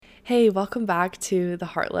Hey, welcome back to the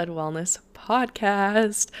Heart-Led Wellness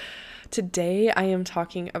Podcast. Today I am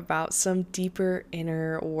talking about some deeper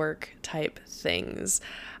inner work type things.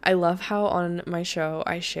 I love how on my show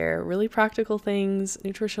I share really practical things,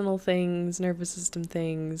 nutritional things, nervous system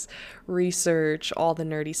things, research, all the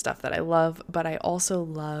nerdy stuff that I love, but I also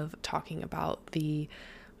love talking about the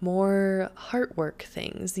more heart work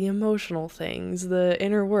things, the emotional things, the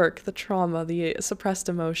inner work, the trauma, the suppressed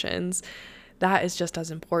emotions. That is just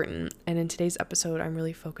as important. And in today's episode, I'm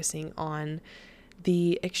really focusing on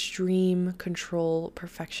the extreme control,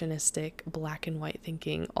 perfectionistic, black and white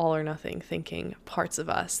thinking, all or nothing thinking parts of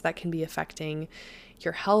us that can be affecting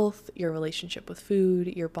your health, your relationship with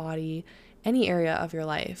food, your body, any area of your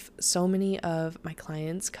life. So many of my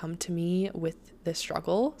clients come to me with this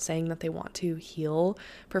struggle, saying that they want to heal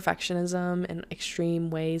perfectionism and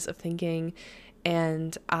extreme ways of thinking.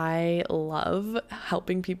 And I love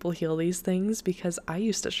helping people heal these things because I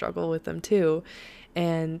used to struggle with them too.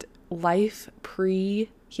 And life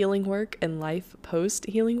pre-healing work and life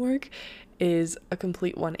post-healing work is a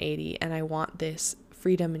complete 180. And I want this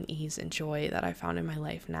freedom and ease and joy that I found in my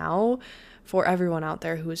life now for everyone out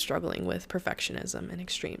there who is struggling with perfectionism and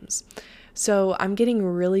extremes. So I'm getting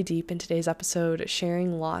really deep in today's episode,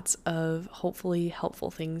 sharing lots of hopefully helpful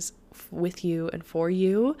things with you and for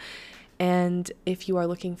you. And if you are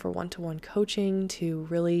looking for one-to-one coaching to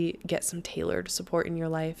really get some tailored support in your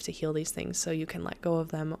life to heal these things so you can let go of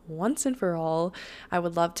them once and for all, I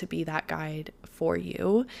would love to be that guide for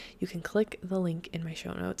you. You can click the link in my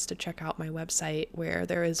show notes to check out my website where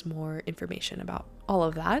there is more information about all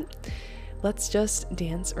of that. Let's just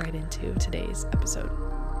dance right into today's episode.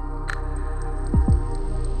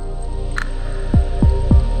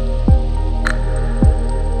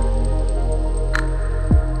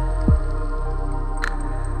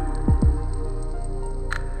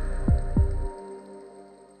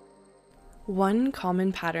 One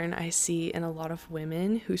common pattern I see in a lot of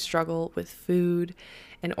women who struggle with food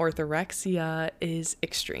and orthorexia is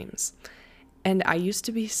extremes. And I used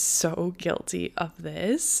to be so guilty of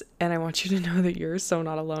this, and I want you to know that you're so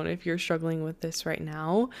not alone if you're struggling with this right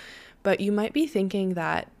now. But you might be thinking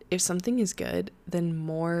that if something is good, then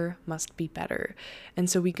more must be better. And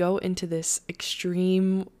so we go into this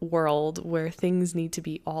extreme world where things need to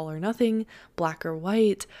be all or nothing, black or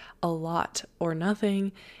white, a lot or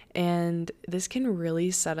nothing. And this can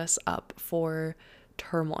really set us up for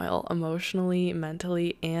turmoil emotionally,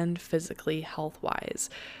 mentally, and physically, health-wise.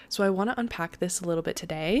 So I want to unpack this a little bit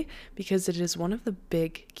today because it is one of the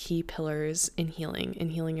big key pillars in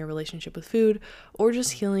healing your relationship with food, or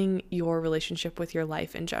just healing your relationship with your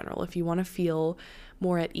life in general. If you want to feel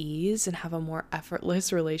more at ease and have a more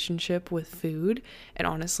effortless relationship with food, and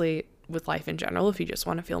honestly, with life in general, if you just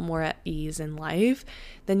want to feel more at ease in life,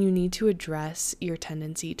 then you need to address your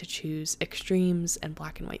tendency to choose extremes and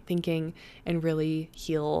black and white thinking and really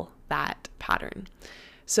heal that pattern.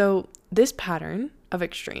 So this pattern of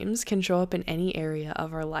extremes can show up in any area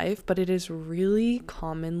of our life, but it is really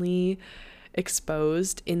commonly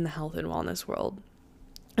exposed in the health and wellness world.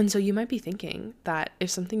 And so you might be thinking that if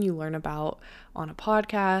something you learn about on a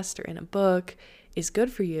podcast or in a book is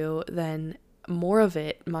good for you, then more of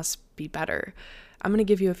it must be better. I'm going to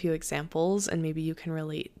give you a few examples and maybe you can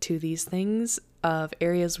relate to these things of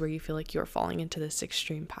areas where you feel like you're falling into this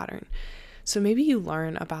extreme pattern. So maybe you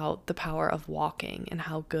learn about the power of walking and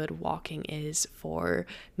how good walking is for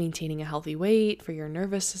maintaining a healthy weight, for your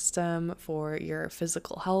nervous system, for your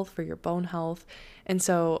physical health, for your bone health. And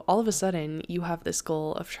so all of a sudden you have this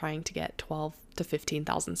goal of trying to get 12 to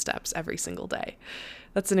 15,000 steps every single day.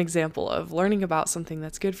 That's an example of learning about something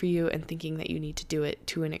that's good for you and thinking that you need to do it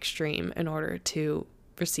to an extreme in order to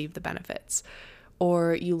receive the benefits.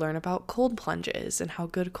 Or you learn about cold plunges and how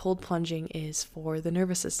good cold plunging is for the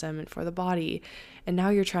nervous system and for the body. And now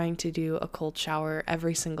you're trying to do a cold shower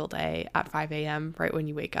every single day at 5 a.m. right when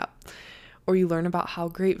you wake up. Or you learn about how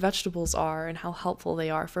great vegetables are and how helpful they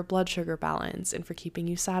are for blood sugar balance and for keeping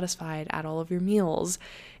you satisfied at all of your meals.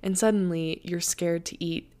 And suddenly you're scared to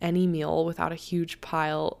eat any meal without a huge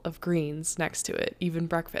pile of greens next to it. Even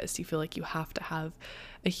breakfast, you feel like you have to have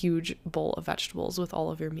a huge bowl of vegetables with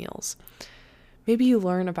all of your meals. Maybe you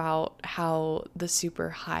learn about how the super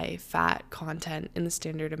high fat content in the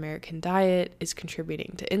standard American diet is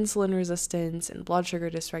contributing to insulin resistance and blood sugar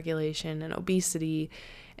dysregulation and obesity.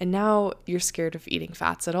 And now you're scared of eating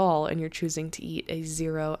fats at all and you're choosing to eat a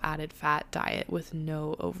zero added fat diet with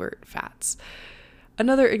no overt fats.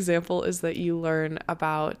 Another example is that you learn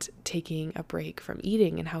about taking a break from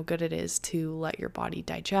eating and how good it is to let your body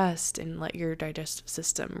digest and let your digestive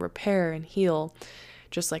system repair and heal,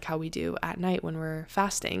 just like how we do at night when we're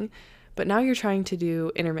fasting. But now you're trying to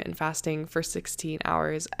do intermittent fasting for 16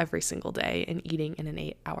 hours every single day and eating in an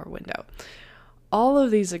 8-hour window. All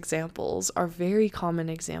of these examples are very common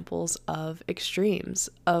examples of extremes,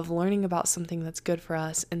 of learning about something that's good for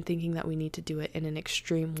us and thinking that we need to do it in an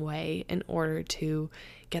extreme way in order to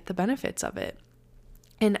get the benefits of it.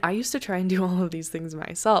 And I used to try and do all of these things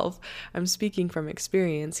myself. I'm speaking from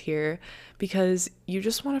experience here because you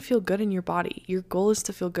just want to feel good in your body. Your goal is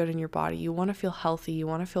to feel good in your body. You want to feel healthy. You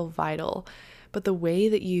want to feel vital. But the way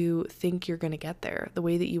that you think you're going to get there, the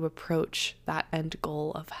way that you approach that end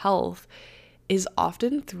goal of health is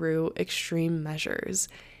often through extreme measures.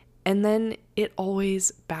 And then it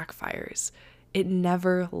always backfires. It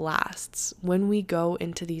never lasts. When we go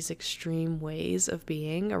into these extreme ways of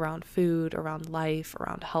being around food, around life,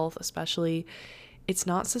 around health especially, it's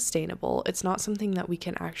not sustainable. It's not something that we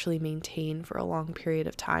can actually maintain for a long period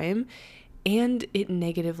of time, and it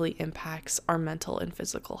negatively impacts our mental and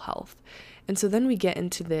physical health. And so then we get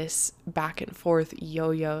into this back and forth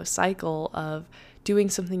yo-yo cycle of doing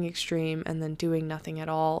something extreme and then doing nothing at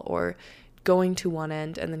all, or going to one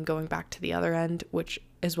end and then going back to the other end, which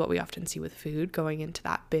is what we often see with food, going into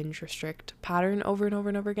that binge restrict pattern over and over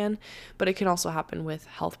and over again. But it can also happen with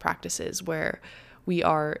health practices where we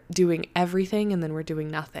are doing everything and then we're doing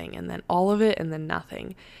nothing, and then all of it and then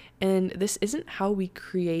nothing. And this isn't how we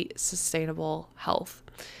create sustainable health.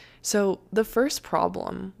 So the first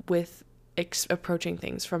problem with approaching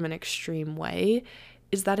things from an extreme way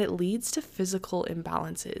is that it leads to physical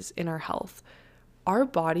imbalances in our health. Our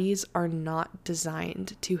bodies are not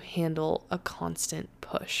designed to handle a constant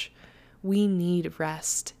push. We need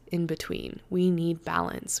rest in between. We need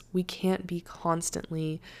balance. We can't be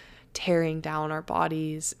constantly tearing down our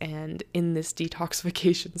bodies and in this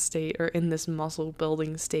detoxification state, or in this muscle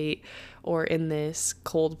building state, or in this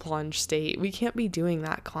cold plunge state. We can't be doing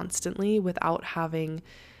that constantly without having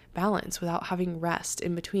balance, without having rest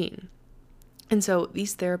in between. And so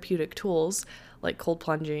these therapeutic tools, like cold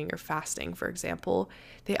plunging or fasting, for example,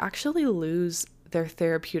 they actually lose their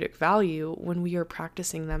therapeutic value when we are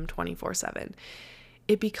practicing them 24/7.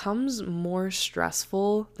 It becomes more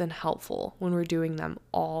stressful than helpful when we're doing them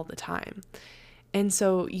all the time. And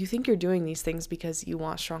so you think you're doing these things because you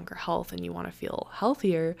want stronger health and you want to feel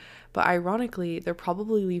healthier, but ironically, they're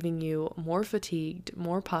probably leaving you more fatigued,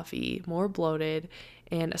 more puffy, more bloated,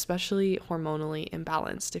 and especially hormonally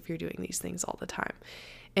imbalanced if you're doing these things all the time.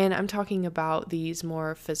 And I'm talking about these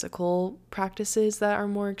more physical practices that are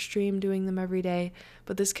more extreme, doing them every day,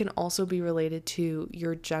 but this can also be related to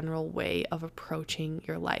your general way of approaching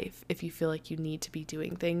your life. If you feel like you need to be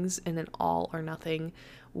doing things in an all or nothing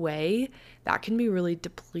way, that can be really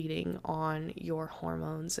depleting on your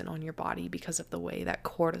hormones and on your body because of the way that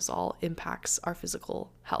cortisol impacts our physical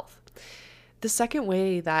health. The second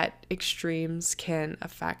way that extremes can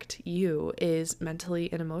affect you is mentally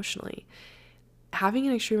and emotionally. Having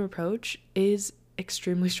an extreme approach is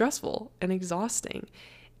extremely stressful and exhausting,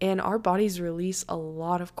 and our bodies release a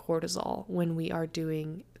lot of cortisol when we are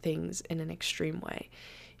doing things in an extreme way.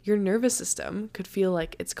 Your nervous system could feel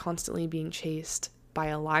like it's constantly being chased by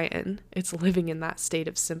a lion. It's living in that state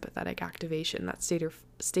of sympathetic activation, that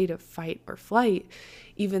state of fight or flight,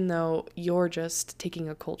 even though you're just taking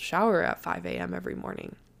a cold shower at 5 a.m. every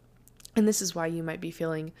morning. And this is why you might be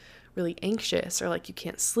feeling really anxious, or like you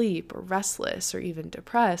can't sleep, or restless, or even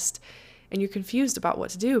depressed, and you're confused about what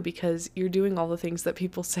to do because you're doing all the things that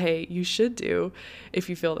people say you should do if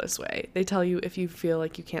you feel this way. They tell you if you feel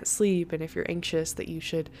like you can't sleep and if you're anxious that you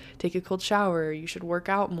should take a cold shower, you should work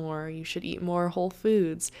out more, you should eat more whole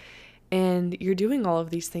foods, and you're doing all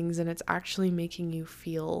of these things and it's actually making you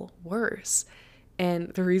feel worse.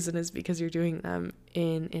 And the reason is because you're doing them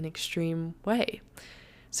in an extreme way.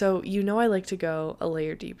 So I like to go a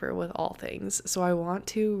layer deeper with all things. So I want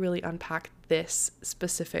to really unpack this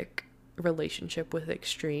specific relationship with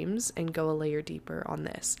extremes and go a layer deeper on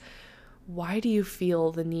this. Why do you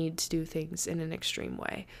feel the need to do things in an extreme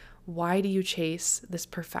way? Why do you chase this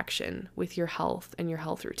perfection with your health and your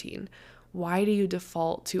health routine? Why do you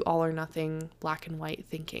default to all or nothing, black and white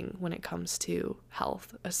thinking when it comes to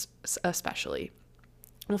health, especially?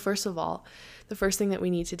 Well, first of all, the first thing that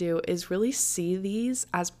we need to do is really see these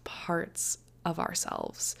as parts of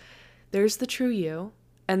ourselves. There's the true you,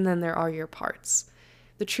 and then there are your parts.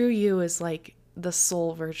 The true you is like the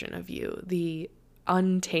soul version of you, the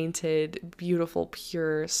untainted, beautiful,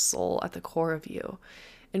 pure soul at the core of you.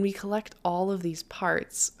 And we collect all of these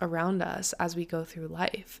parts around us as we go through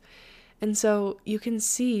life. And so you can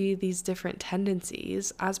see these different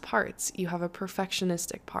tendencies as parts. You have a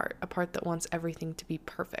perfectionistic part, a part that wants everything to be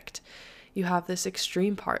perfect. You have this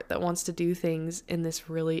extreme part that wants to do things in this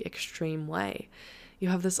really extreme way. You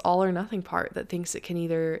have this all or nothing part that thinks it can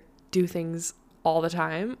either do things all the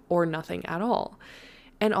time or nothing at all.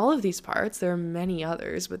 And all of these parts, there are many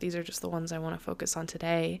others, but these are just the ones I want to focus on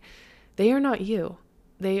today. They are not you.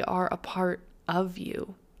 They are a part of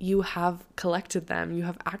you. You have collected them. You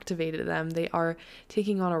have activated them. They are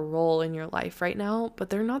taking on a role in your life right now, but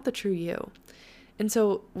they're not the true you. And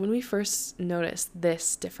so when we first notice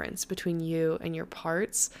this difference between you and your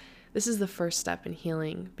parts, this is the first step in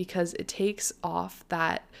healing, because it takes off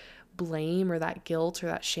that blame or that guilt or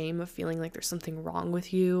that shame of feeling like there's something wrong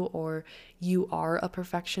with you, or you are a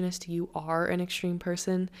perfectionist, you are an extreme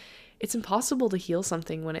person. It's impossible to heal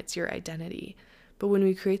something when it's your identity. But when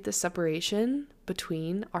we create this separation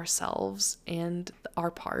between ourselves and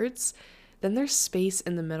our parts, then there's space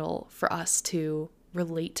in the middle for us to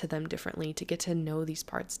relate to them differently, to get to know these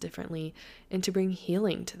parts differently, and to bring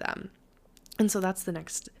healing to them. And so that's the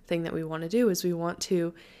next thing that we want to do, is we want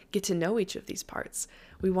to get to know each of these parts.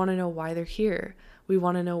 We want to know why they're here. We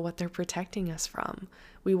want to know what they're protecting us from.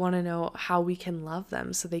 We want to know how we can love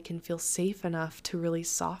them so they can feel safe enough to really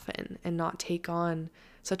soften and not take on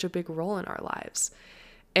such a big role in our lives.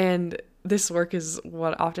 And this work is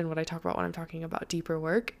what I talk about when I'm talking about deeper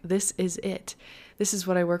work. This is it. This is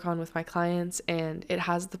what I work on with my clients, and it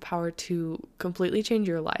has the power to completely change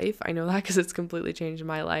your life. I know that because it's completely changed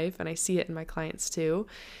my life, and I see it in my clients too,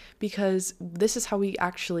 because this is how we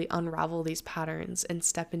actually unravel these patterns and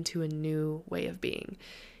step into a new way of being.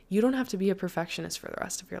 You don't have to be a perfectionist for the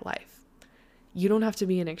rest of your life. You don't have to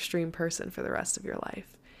be an extreme person for the rest of your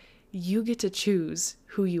life. You get to choose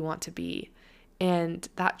who you want to be. And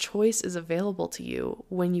that choice is available to you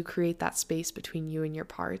when you create that space between you and your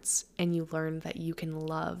parts, and you learn that you can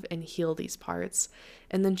love and heal these parts,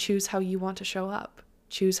 and then choose how you want to show up.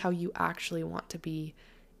 Choose how you actually want to be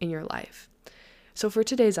in your life. So for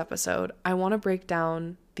today's episode, I want to break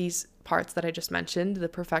down these parts that I just mentioned, the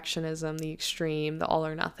perfectionism, the extreme, the all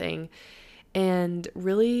or nothing, and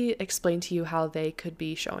really explain to you how they could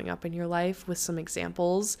be showing up in your life with some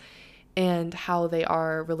examples, and how they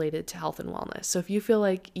are related to health and wellness. So if you feel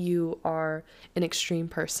like you are an extreme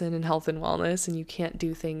person in health and wellness and you can't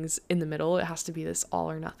do things in the middle, it has to be this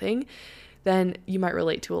all or nothing, then you might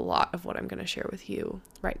relate to a lot of what I'm going to share with you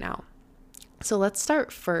right now. So let's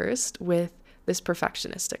start first with this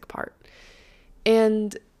perfectionistic part.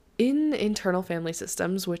 And in internal family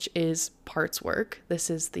systems, which is parts work, this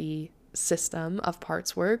is the system of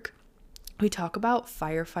parts work, we talk about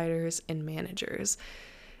firefighters and managers.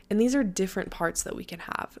 And these are different parts that we can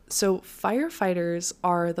have. So firefighters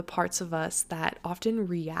are the parts of us that often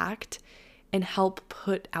react and help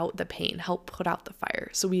put out the pain, help put out the fire.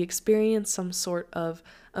 So we experience some sort of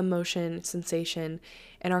emotion, sensation,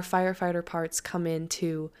 and our firefighter parts come in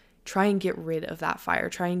to try and get rid of that fire,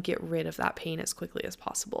 try and get rid of that pain as quickly as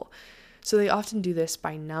possible. So they often do this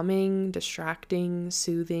by numbing, distracting,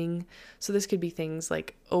 soothing. So this could be things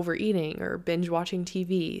like overeating or binge watching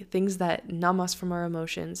TV, things that numb us from our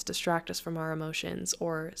emotions, distract us from our emotions,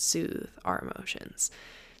 or soothe our emotions.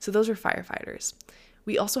 So those are firefighters.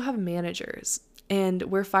 We also have managers, and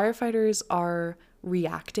where firefighters are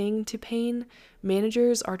reacting to pain,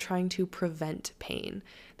 managers are trying to prevent pain.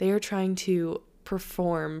 They are trying to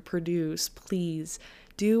perform, produce, please,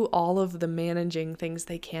 do all of the managing things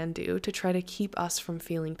they can do to try to keep us from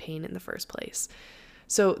feeling pain in the first place.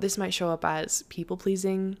 So this might show up as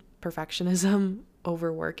people-pleasing, perfectionism,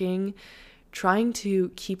 overworking, trying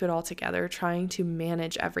to keep it all together, trying to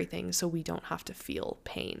manage everything so we don't have to feel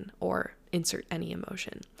pain or insert any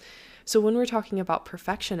emotion. So when we're talking about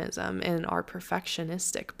perfectionism and our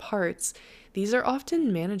perfectionistic parts, these are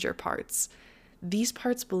often manager parts. These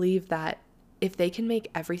parts believe that if they can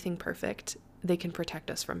make everything perfect, they can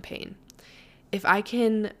protect us from pain. If I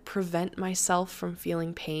can prevent myself from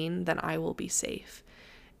feeling pain, then I will be safe.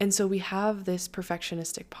 And so we have this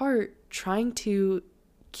perfectionistic part trying to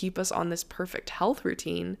keep us on this perfect health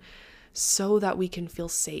routine so that we can feel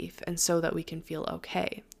safe and so that we can feel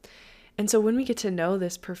okay. And so when we get to know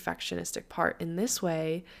this perfectionistic part in this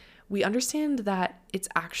way, we understand that it's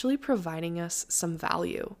actually providing us some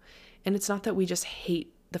value. And it's not that we just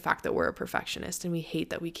hate the fact that we're a perfectionist and we hate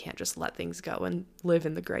that we can't just let things go and live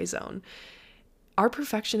in the gray zone. Our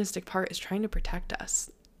perfectionistic part is trying to protect us.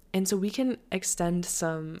 And so we can extend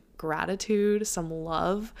some gratitude, some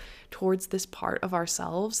love towards this part of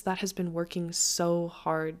ourselves that has been working so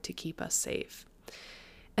hard to keep us safe.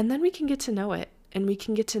 And then we can get to know it, and we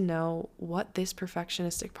can get to know what this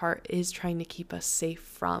perfectionistic part is trying to keep us safe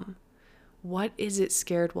from. What is it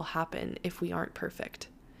scared will happen if we aren't perfect?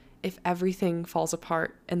 If everything falls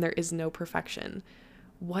apart and there is no perfection,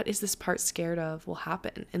 what is this part scared of will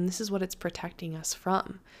happen? And this is what it's protecting us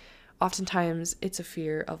from. Oftentimes it's a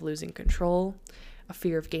fear of losing control, a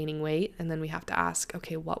fear of gaining weight. And then we have to ask,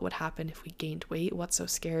 okay, what would happen if we gained weight? What's so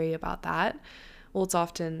scary about that? Well, it's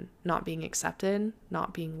often not being accepted,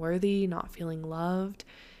 not being worthy, not feeling loved.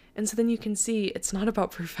 And so then you can see it's not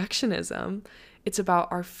about perfectionism. It's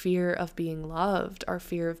about our fear of being loved, our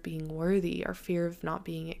fear of being worthy, our fear of not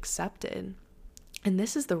being accepted. And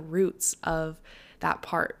this is the roots of that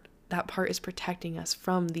part. That part is protecting us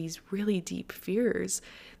from these really deep fears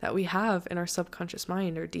that we have in our subconscious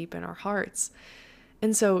mind or deep in our hearts.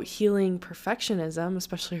 And so healing perfectionism,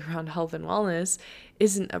 especially around health and wellness,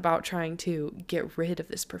 isn't about trying to get rid of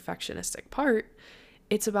this perfectionistic part.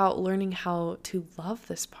 It's about learning how to love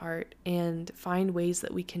this part and find ways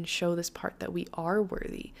that we can show this part that we are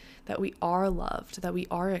worthy, that we are loved, that we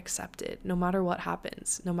are accepted, no matter what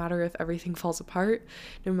happens, no matter if everything falls apart,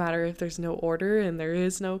 no matter if there's no order and there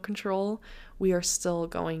is no control, we are still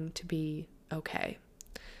going to be okay.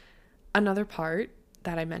 Another part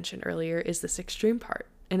that I mentioned earlier is this extreme part.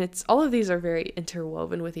 And it's all of these are very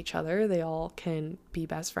interwoven with each other. They all can be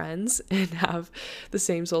best friends and have the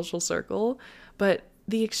same social circle. But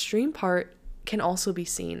the extreme part can also be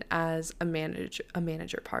seen as a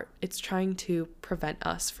manager part. It's trying to prevent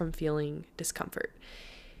us from feeling discomfort.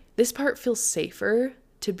 This part feels safer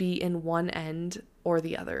to be in one end or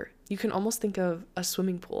the other. You can almost think of a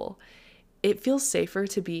swimming pool. It feels safer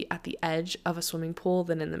to be at the edge of a swimming pool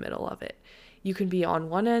than in the middle of it. You can be on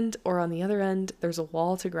one end or on the other end. There's a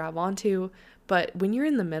wall to grab onto, but when you're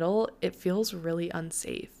in the middle, it feels really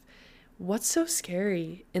unsafe. What's so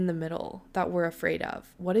scary in the middle that we're afraid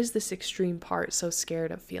of? What is this extreme part so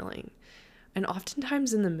scared of feeling? And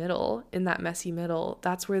oftentimes in the middle, in that messy middle,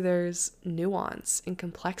 that's where there's nuance and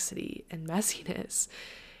complexity and messiness.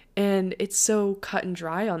 And it's so cut and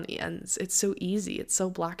dry on the ends. It's so easy. It's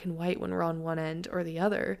so black and white when we're on one end or the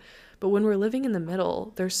other. But when we're living in the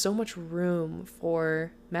middle, there's so much room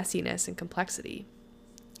for messiness and complexity.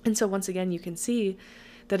 And so once again, you can see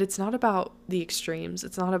that it's not about the extremes.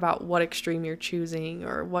 It's not about what extreme you're choosing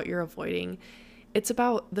or what you're avoiding. It's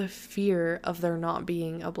about the fear of there not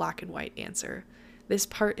being a black and white answer. This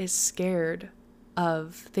part is scared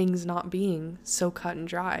of things not being so cut and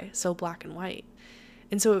dry, so black and white.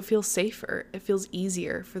 And so it feels safer, it feels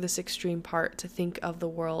easier for this extreme part to think of the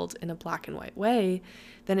world in a black and white way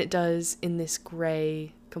than it does in this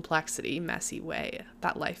gray, complexity, messy way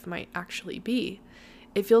that life might actually be.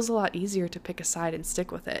 It feels a lot easier to pick a side and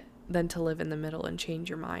stick with it than to live in the middle and change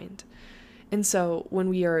your mind. And so when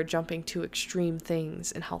we are jumping to extreme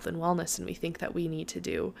things in health and wellness and we think that we need to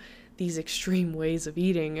do these extreme ways of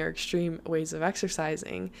eating or extreme ways of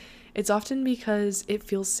exercising, it's often because it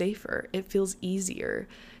feels safer. It feels easier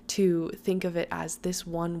to think of it as this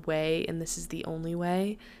one way and this is the only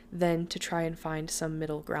way than to try and find some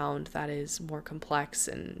middle ground that is more complex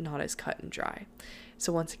and not as cut and dry.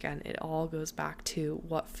 So once again, it all goes back to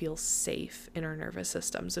what feels safe in our nervous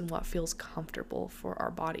systems and what feels comfortable for our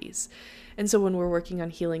bodies. And so when we're working on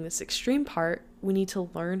healing this extreme part, we need to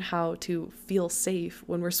learn how to feel safe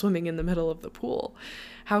when we're swimming in the middle of the pool.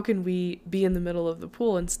 How can we be in the middle of the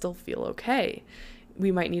pool and still feel okay?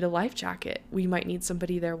 We might need a life jacket. We might need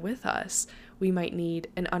somebody there with us. We might need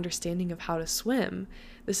an understanding of how to swim.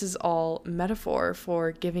 This is all metaphor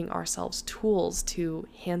for giving ourselves tools to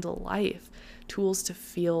handle life, tools to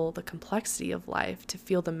feel the complexity of life, to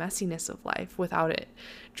feel the messiness of life without it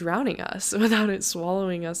drowning us, without it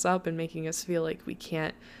swallowing us up and making us feel like we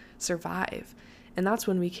can't survive. And that's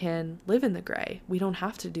when we can live in the gray. We don't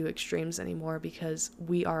have to do extremes anymore because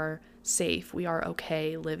we are safe. We are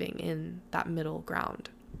okay living in that middle ground.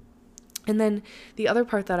 And then the other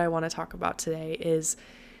part that I want to talk about today is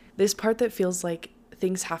this part that feels like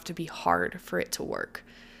things have to be hard for it to work.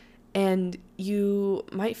 And you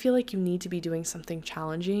might feel like you need to be doing something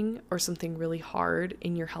challenging or something really hard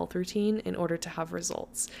in your health routine in order to have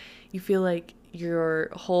results. You feel like your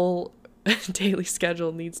whole daily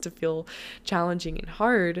schedule needs to feel challenging and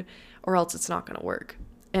hard, or else it's not going to work.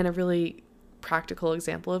 And a really practical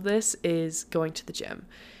example of this is going to the gym.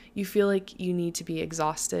 You feel like you need to be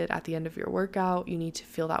exhausted at the end of your workout. You need to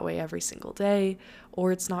feel that way every single day,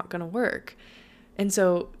 or it's not going to work. And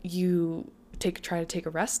so you try to take a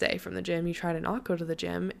rest day from the gym, you try to not go to the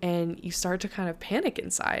gym, and you start to kind of panic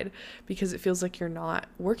inside because it feels like you're not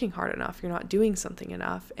working hard enough, you're not doing something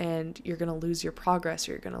enough, and you're going to lose your progress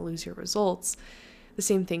or you're going to lose your results. The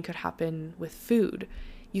same thing could happen with food.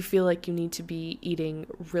 You feel like you need to be eating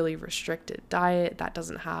really restricted diet that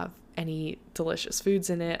doesn't have any delicious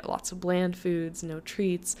foods in it, lots of bland foods, no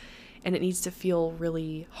treats, and it needs to feel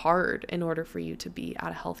really hard in order for you to be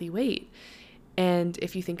at a healthy weight. And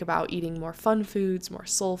if you think about eating more fun foods, more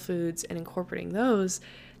soul foods, and incorporating those,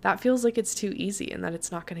 that feels like it's too easy and that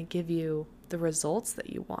it's not going to give you the results that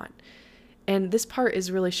you want. And this part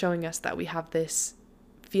is really showing us that we have this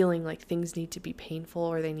feeling like things need to be painful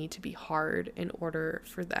or they need to be hard in order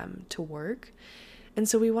for them to work. And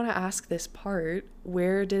so we want to ask this part,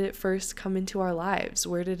 where did it first come into our lives?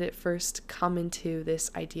 Where did it first come into this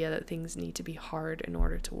idea that things need to be hard in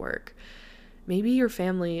order to work? Maybe your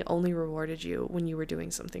family only rewarded you when you were doing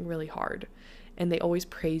something really hard, and they always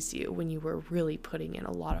praised you when you were really putting in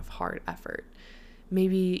a lot of hard effort.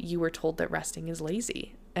 Maybe you were told that resting is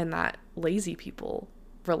lazy and that lazy people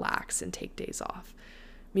relax and take days off.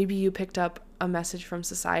 Maybe you picked up a message from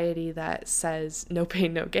society that says no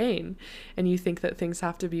pain, no gain, and you think that things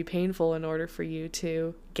have to be painful in order for you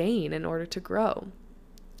to gain, in order to grow.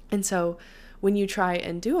 And so when you try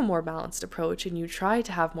and do a more balanced approach and you try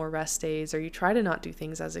to have more rest days or you try to not do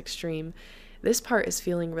things as extreme, this part is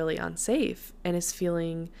feeling really unsafe and is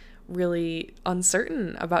feeling really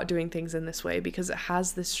uncertain about doing things in this way because it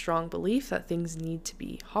has this strong belief that things need to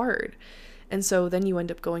be hard. And so then you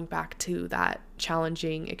end up going back to that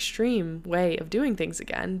challenging, extreme way of doing things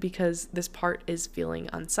again because this part is feeling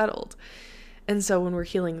unsettled. And so when we're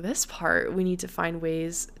healing this part, we need to find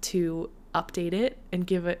ways to update it and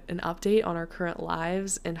give it an update on our current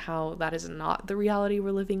lives and how that is not the reality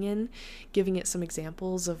we're living in, giving it some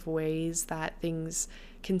examples of ways that things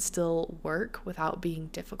can still work without being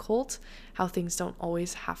difficult, how things don't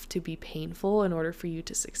always have to be painful in order for you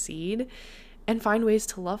to succeed, and find ways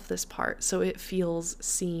to love this part so it feels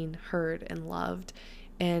seen, heard, and loved,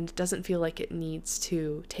 and doesn't feel like it needs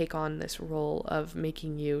to take on this role of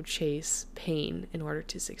making you chase pain in order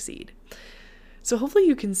to succeed. So hopefully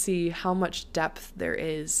you can see how much depth there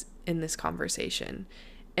is in this conversation.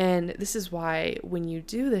 And this is why when you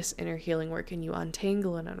do this inner healing work and you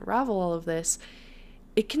untangle and unravel all of this,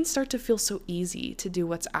 it can start to feel so easy to do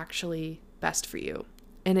what's actually best for you.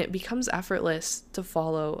 And it becomes effortless to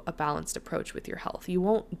follow a balanced approach with your health. You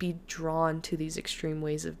won't be drawn to these extreme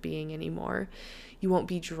ways of being anymore. You won't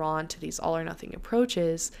be drawn to these all or nothing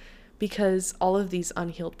approaches because all of these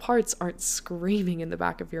unhealed parts aren't screaming in the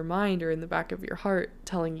back of your mind or in the back of your heart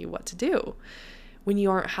telling you what to do. When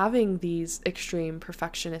you aren't having these extreme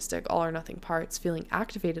perfectionistic all or nothing parts feeling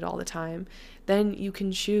activated all the time, then you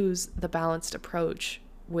can choose the balanced approach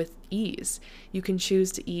with ease. You can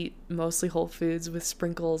choose to eat mostly whole foods with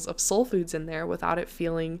sprinkles of soul foods in there without it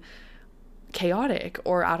feeling chaotic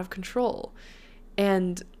or out of control.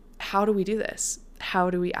 And how do we do this? How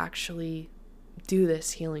do we actually do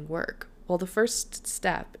this healing work? Well, the first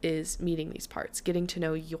step is meeting these parts, getting to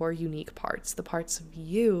know your unique parts, the parts of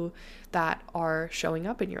you that are showing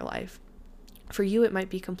up in your life. For you, it might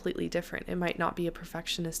be completely different. It might not be a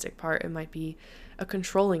perfectionistic part. It might be a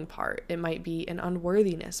controlling part. It might be an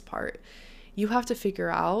unworthiness part. You have to figure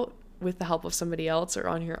out, with the help of somebody else or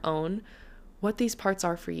on your own, what these parts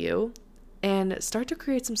are for you and start to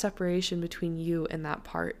create some separation between you and that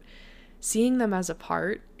part. Seeing them as a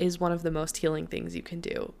part is one of the most healing things you can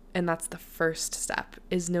do. And that's the first step,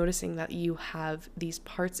 is noticing that you have these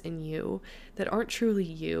parts in you that aren't truly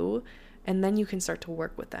you. And then you can start to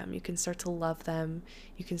work with them. You can start to love them.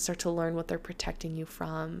 You can start to learn what they're protecting you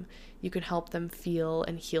from. You can help them feel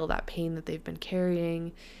and heal that pain that they've been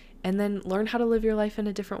carrying. And then learn how to live your life in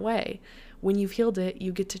a different way. When you've healed it,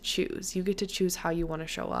 you get to choose. You get to choose how you want to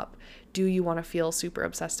show up. Do you want to feel super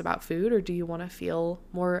obsessed about food, or do you want to feel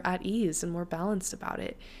more at ease and more balanced about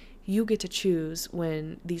it? You get to choose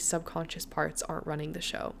when these subconscious parts aren't running the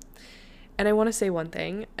show. And I want to say one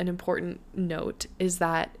thing, an important note, is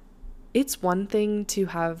that it's one thing to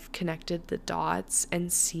have connected the dots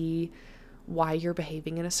and see why you're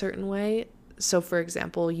behaving in a certain way. So for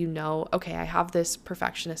example, okay, I have this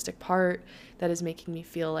perfectionistic part that is making me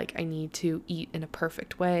feel like I need to eat in a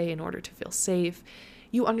perfect way in order to feel safe.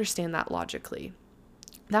 You understand that logically.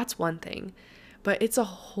 That's one thing. But it's a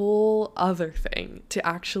whole other thing to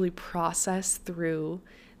actually process through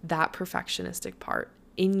that perfectionistic part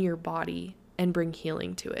in your body and bring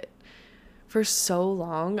healing to it. For so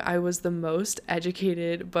long, I was the most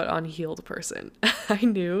educated but unhealed person. I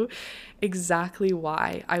knew exactly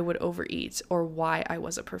why I would overeat or why I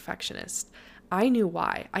was a perfectionist. I knew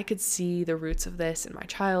why. I could see the roots of this in my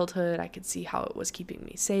childhood. I could see how it was keeping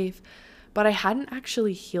me safe, but I hadn't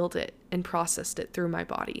actually healed it and processed it through my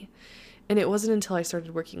body. And it wasn't until I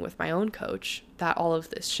started working with my own coach that all of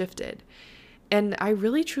this shifted. And I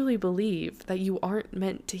really truly believe that you aren't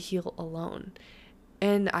meant to heal alone.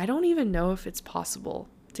 And I don't even know if it's possible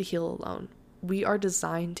to heal alone. We are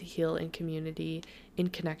designed to heal in community, in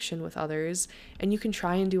connection with others. And you can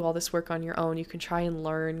try and do all this work on your own. You can try and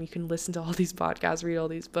learn. You can listen to all these podcasts, read all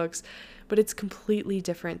these books. But it's completely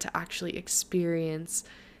different to actually experience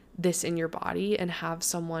this in your body and have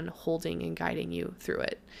someone holding and guiding you through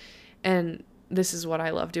it. And this is what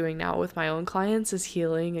I love doing now with my own clients, is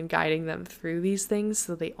healing and guiding them through these things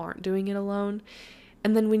so they aren't doing it alone.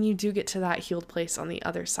 And then when you do get to that healed place on the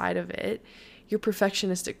other side of it, your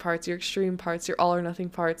perfectionistic parts, your extreme parts, your all or nothing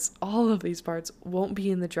parts, all of these parts won't be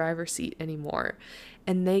in the driver's seat anymore.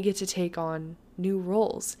 And they get to take on new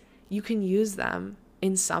roles. You can use them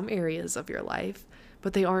in some areas of your life,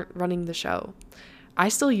 but they aren't running the show. I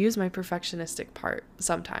still use my perfectionistic part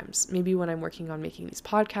sometimes, maybe when I'm working on making these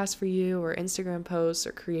podcasts for you or Instagram posts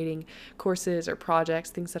or creating courses or projects,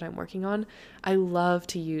 things that I'm working on. I love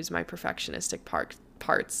to use my perfectionistic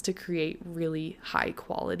parts to create really high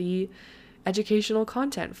quality educational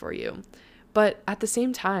content for you. But at the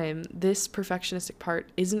same time, this perfectionistic part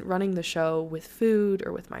isn't running the show with food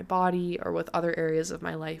or with my body or with other areas of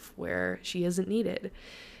my life where she isn't needed.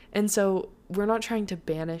 And so we're not trying to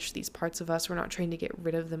banish these parts of us. We're not trying to get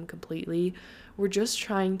rid of them completely. We're just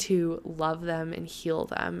trying to love them and heal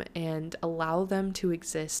them and allow them to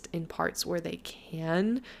exist in parts where they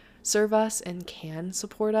can serve us and can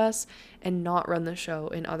support us, and not run the show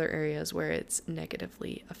in other areas where it's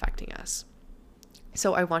negatively affecting us.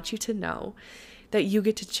 So I want you to know that you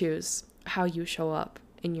get to choose how you show up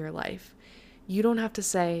in your life. You don't have to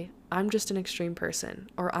say, I'm just an extreme person,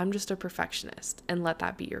 or I'm just a perfectionist, and let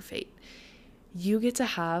that be your fate. You get to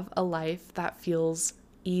have a life that feels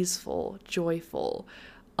easeful, joyful,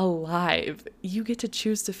 alive. You get to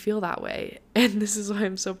choose to feel that way. And this is why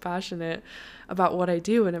I'm so passionate about what I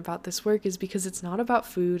do and about this work, is because it's not about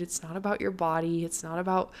food. It's not about your body. It's not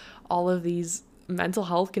about all of these mental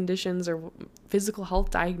health conditions or physical health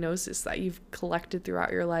diagnosis that you've collected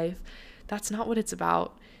throughout your life. That's not what it's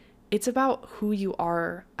about. It's about who you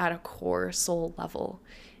are at a core soul level.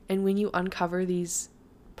 And when you uncover these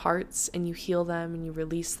parts and you heal them and you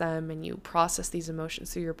release them and you process these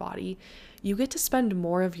emotions through your body, you get to spend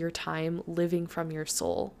more of your time living from your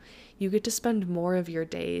soul. You get to spend more of your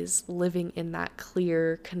days living in that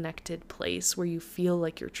clear, connected place where you feel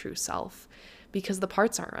like your true self, because the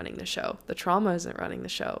parts aren't running the show. The trauma isn't running the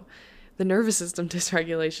show. The nervous system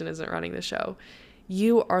dysregulation isn't running the show.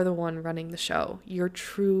 You are the one running the show. Your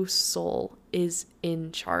true soul is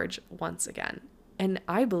in charge once again. And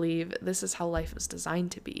I believe this is how life is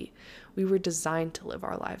designed to be. We were designed to live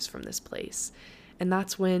our lives from this place. And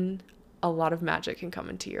that's when a lot of magic can come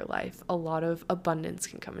into your life. A lot of abundance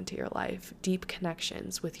can come into your life. Deep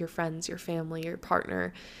connections with your friends, your family, your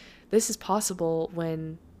partner. This is possible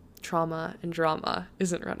when trauma and drama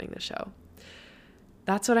isn't running the show.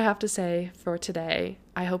 That's what I have to say for today.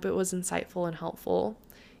 I hope it was insightful and helpful.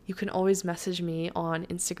 You can always message me on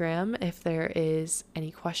Instagram if there is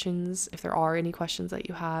any questions, if there are any questions that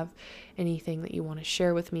you have, anything that you want to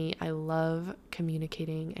share with me. I love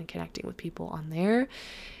communicating and connecting with people on there.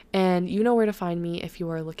 And you know where to find me if you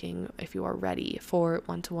are ready for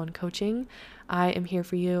one-to-one coaching. I am here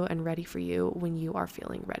for you and ready for you when you are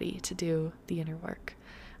feeling ready to do the inner work.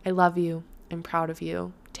 I love you. I'm proud of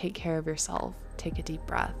you. Take care of yourself. Take a deep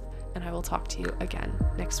breath. And I will talk to you again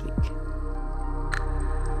next week.